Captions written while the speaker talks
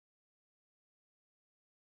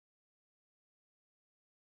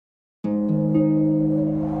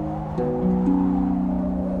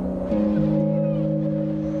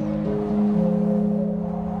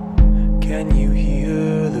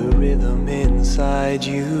inside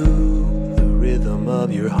you, the rhythm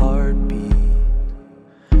of your heartbeat?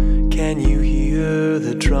 Can you hear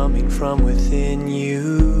the drumming from within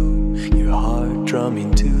you, your heart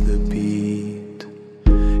drumming to the beat?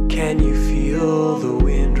 Can you feel the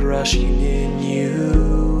wind rushing in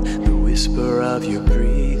you, the whisper of your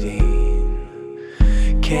breathing?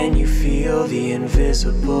 Can you feel the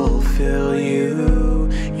invisible fill you,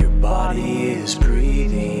 your body is breathing?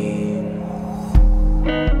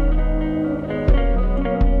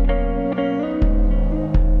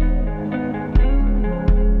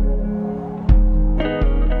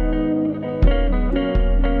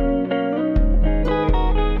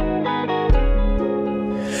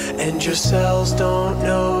 And your cells don't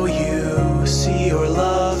know you, see or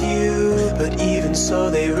love you, but even so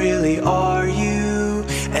they really are you,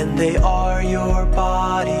 and they are your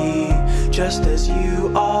body, just as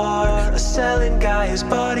you are a cell in Gaia's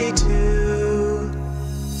body too.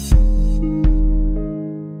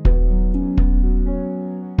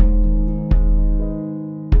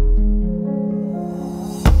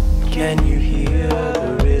 Can you hear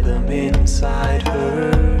the rhythm inside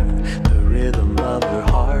her, the rhythm of her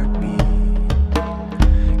heartbeat?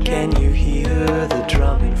 Can you hear the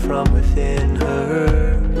drumming from within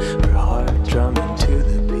her, her heart drumming to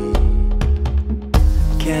the beat?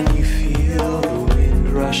 Can you feel the wind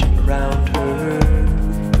rushing round her,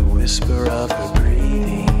 the whisper of her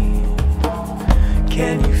breathing?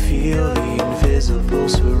 Can you feel the invisible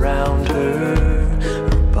surround her,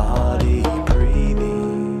 her body breathing?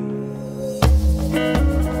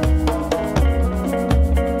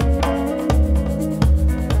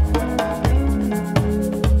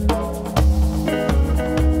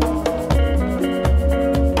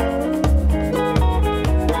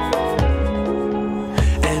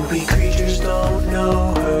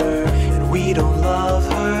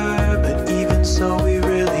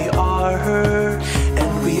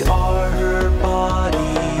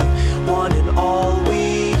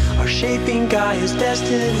 Gaia's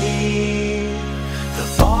destiny, the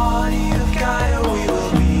body of Gaia we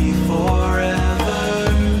will be forever,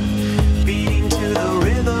 beating to the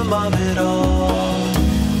rhythm of it all.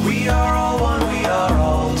 We are all one, we are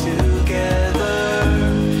all together,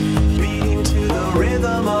 beating to the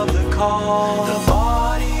rhythm of the call. The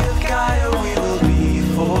body of Gaia we will be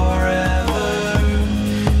forever,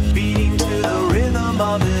 beating to the rhythm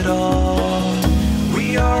of it all.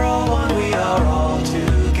 We are all one, we are all together,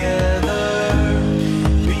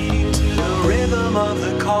 of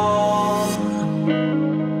the call.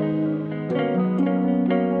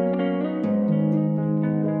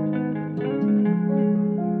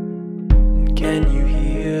 Can you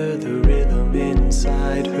hear the rhythm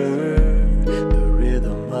inside her,